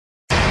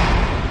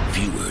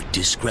Viewer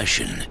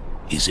discretion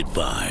is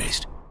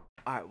advised.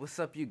 Alright, what's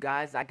up you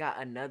guys? I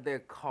got another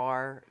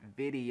car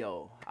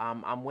video.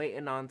 I'm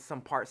waiting on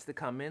some parts to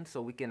come in so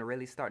we can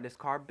really start this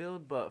car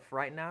build, but for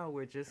right now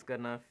we're just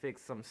gonna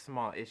fix some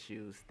small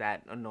issues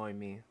that annoy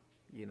me,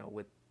 you know,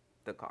 with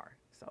the car.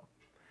 So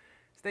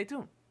stay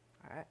tuned.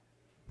 Alright.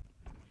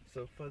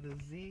 So for the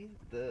Z,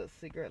 the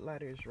cigarette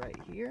lighter is right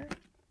here.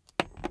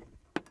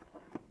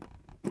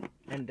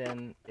 And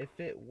then if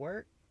it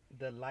worked,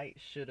 the light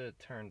should have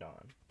turned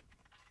on.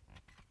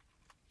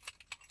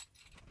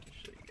 I'll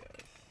show you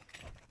guys.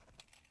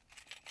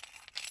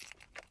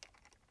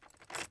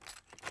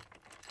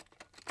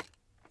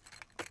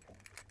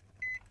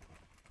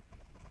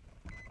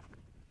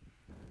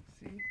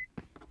 See?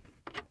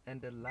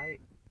 And the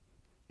light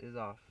is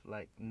off,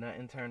 like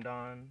nothing turned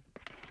on.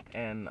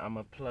 And I'm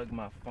gonna plug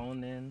my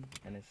phone in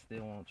and it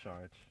still won't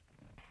charge.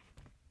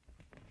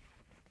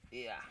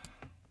 Yeah.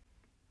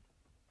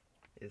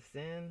 It's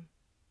in.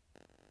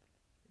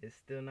 It's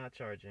still not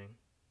charging.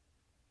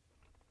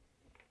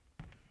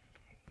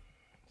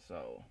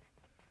 So,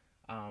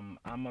 I'm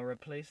gonna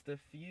replace the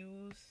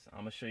fuse. I'm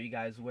gonna show you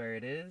guys where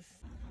it is.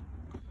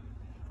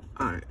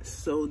 Alright,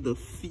 so the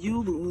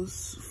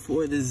fuse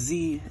for the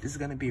Z is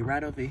gonna be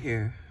right over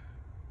here,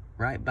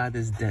 right by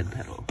this dead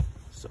pedal.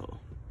 So,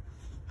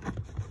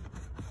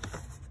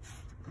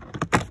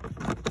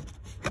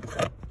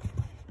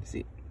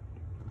 see,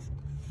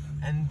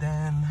 and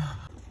then,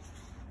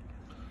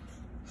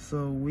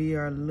 so we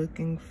are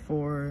looking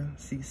for,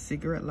 see,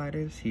 cigarette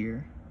lighters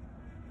here,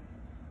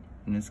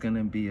 and it's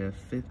gonna be a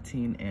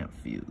 15 amp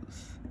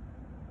fuse.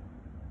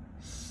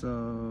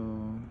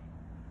 So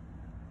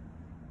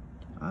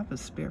I have a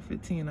spare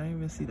 15, I didn't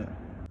even see that.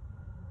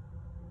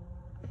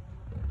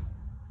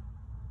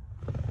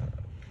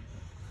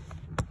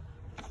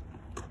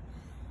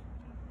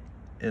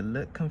 It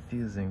looked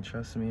confusing,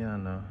 trust me, I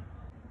know.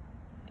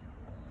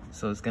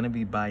 So it's gonna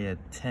be by a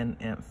 10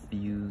 amp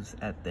fuse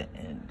at the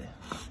end.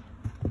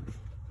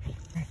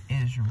 It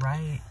is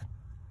right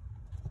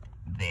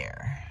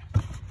there.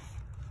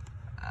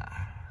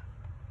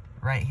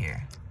 Right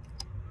here.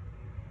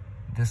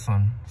 This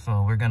one.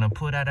 So we're gonna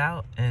pull that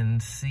out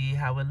and see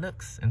how it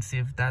looks and see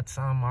if that's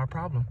our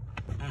problem.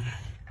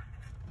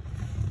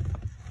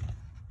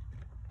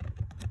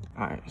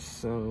 Alright,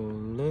 so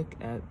look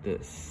at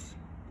this.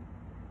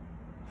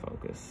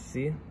 Focus.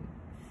 See?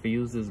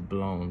 Fuse is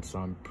blown, so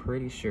I'm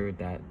pretty sure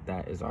that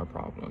that is our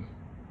problem.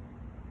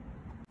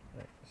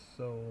 Right,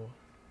 so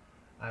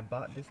I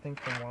bought this thing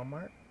from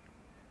Walmart.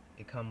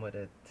 It come with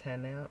a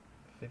 10 amp,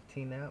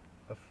 15 amp,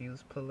 a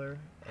fuse puller,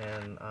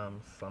 and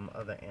some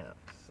other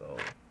amps. So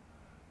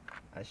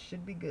I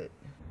should be good.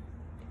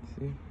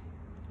 See?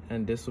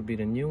 And this will be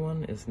the new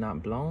one. It's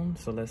not blown,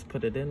 so let's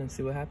put it in and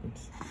see what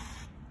happens.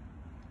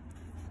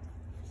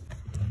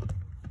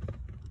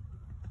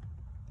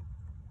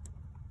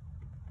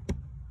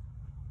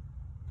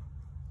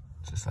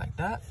 Just like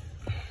that.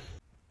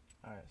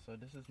 Alright, so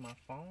this is my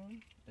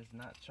phone. It's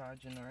not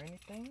charging or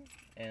anything.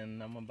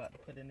 And I'm about to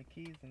put in the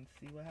keys and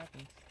see what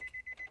happens.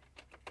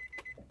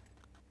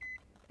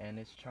 And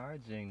it's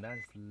charging.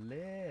 That's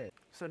lit.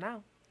 So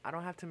now, I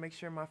don't have to make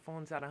sure my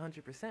phone's at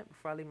 100%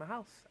 before I leave my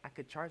house. I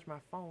could charge my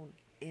phone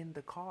in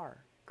the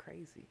car.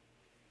 Crazy.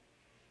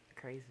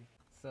 Crazy.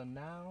 So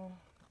now,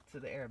 to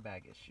the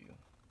airbag issue.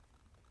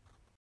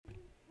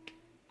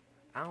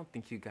 I don't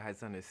think you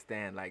guys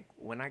understand. Like,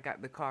 when I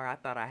got the car, I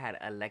thought I had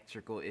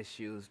electrical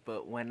issues,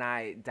 but when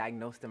I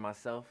diagnosed it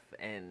myself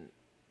and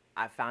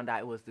I found out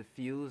it was the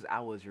fuse, I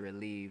was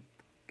relieved.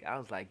 I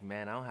was like,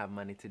 man, I don't have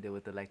money to deal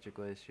with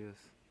electrical issues.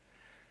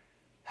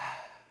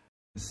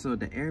 So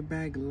the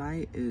airbag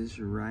light is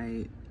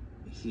right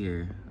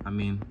here. I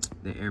mean,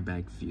 the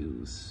airbag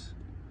fuse.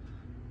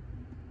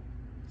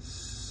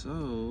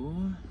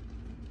 So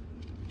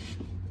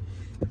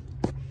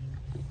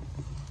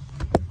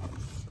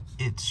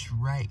it's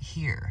right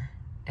here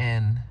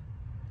and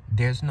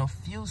there's no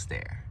fuse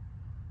there,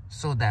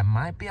 so that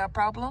might be our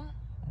problem.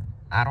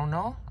 I don't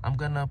know. I'm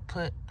gonna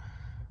put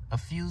a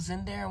fuse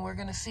in there and we're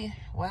gonna see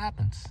what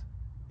happens.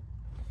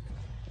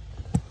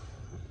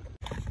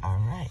 All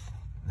right,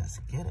 let's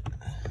get it.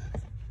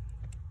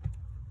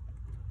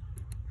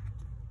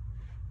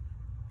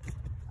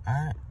 All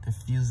right, the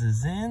fuse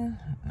is in.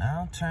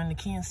 Now turn the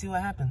key and see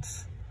what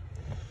happens.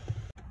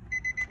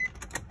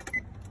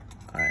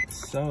 All right,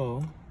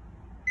 so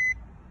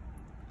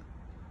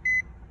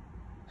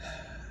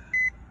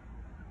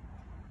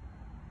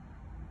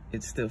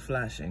it's still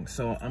flashing.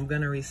 So I'm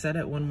gonna reset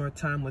it one more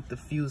time with the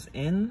fuse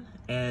in,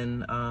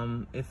 and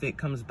if it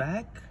comes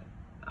back,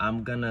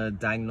 I'm gonna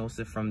diagnose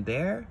it from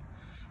there.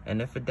 And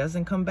if it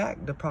doesn't come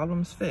back, the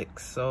problem's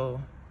fixed.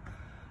 So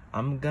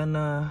I'm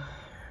gonna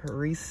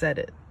reset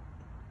it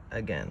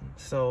again.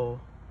 So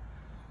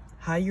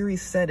how you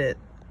reset it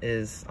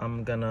is,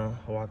 I'm gonna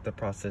walk the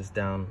process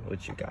down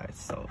with you guys.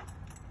 So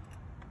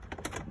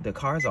the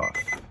car's off.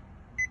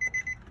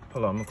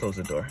 Hold on, I'm gonna close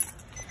the door,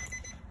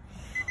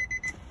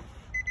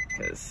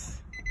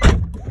 because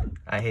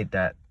I hate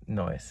that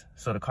noise.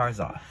 So the car's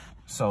off.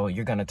 So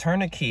you're gonna turn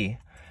the key,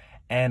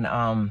 and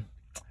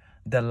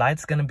the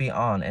light's gonna be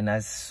on, and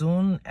as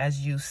soon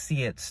as you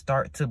see it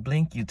start to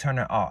blink, you turn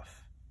it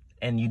off.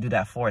 And you do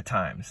that 4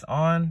 times.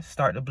 On,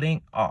 start to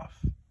blink, off.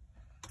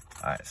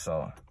 All right,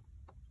 so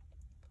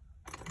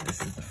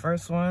this is the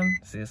first one.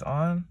 See, it's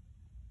on.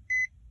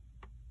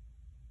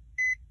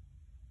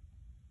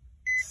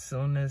 As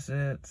soon as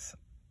it's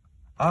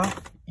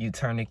off, you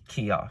turn the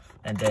key off.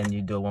 And then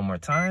you do it one more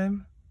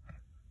time.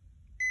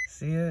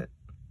 See it?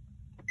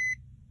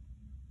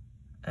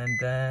 And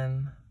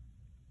then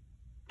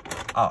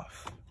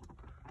off.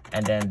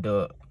 And then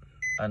do it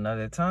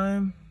another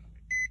time.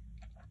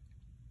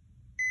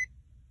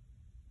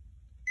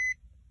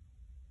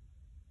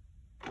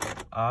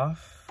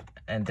 Off.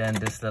 And then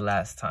this is the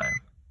last time.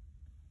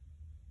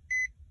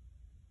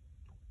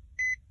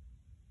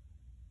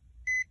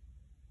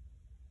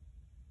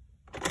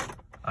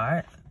 All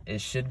right,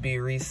 it should be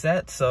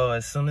reset. So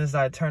as soon as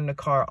I turn the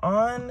car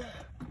on,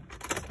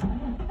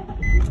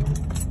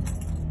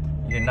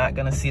 you're not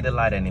gonna see the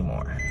light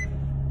anymore.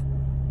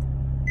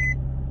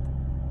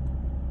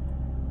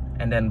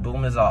 And then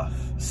boom, is off.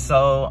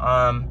 So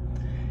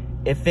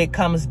if it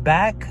comes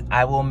back,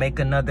 I will make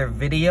another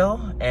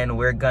video and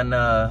we're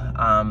gonna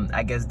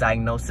I guess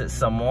diagnose it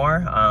some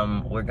more.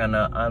 We're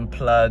gonna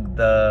unplug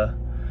the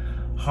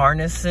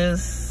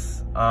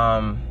harnesses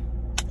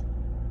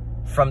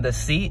from the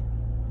seat,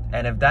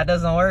 and if that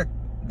doesn't work,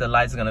 the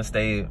light's gonna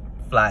stay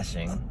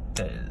flashing,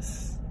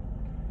 because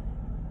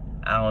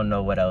I don't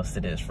know what else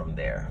it is from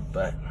there.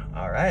 But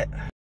all right.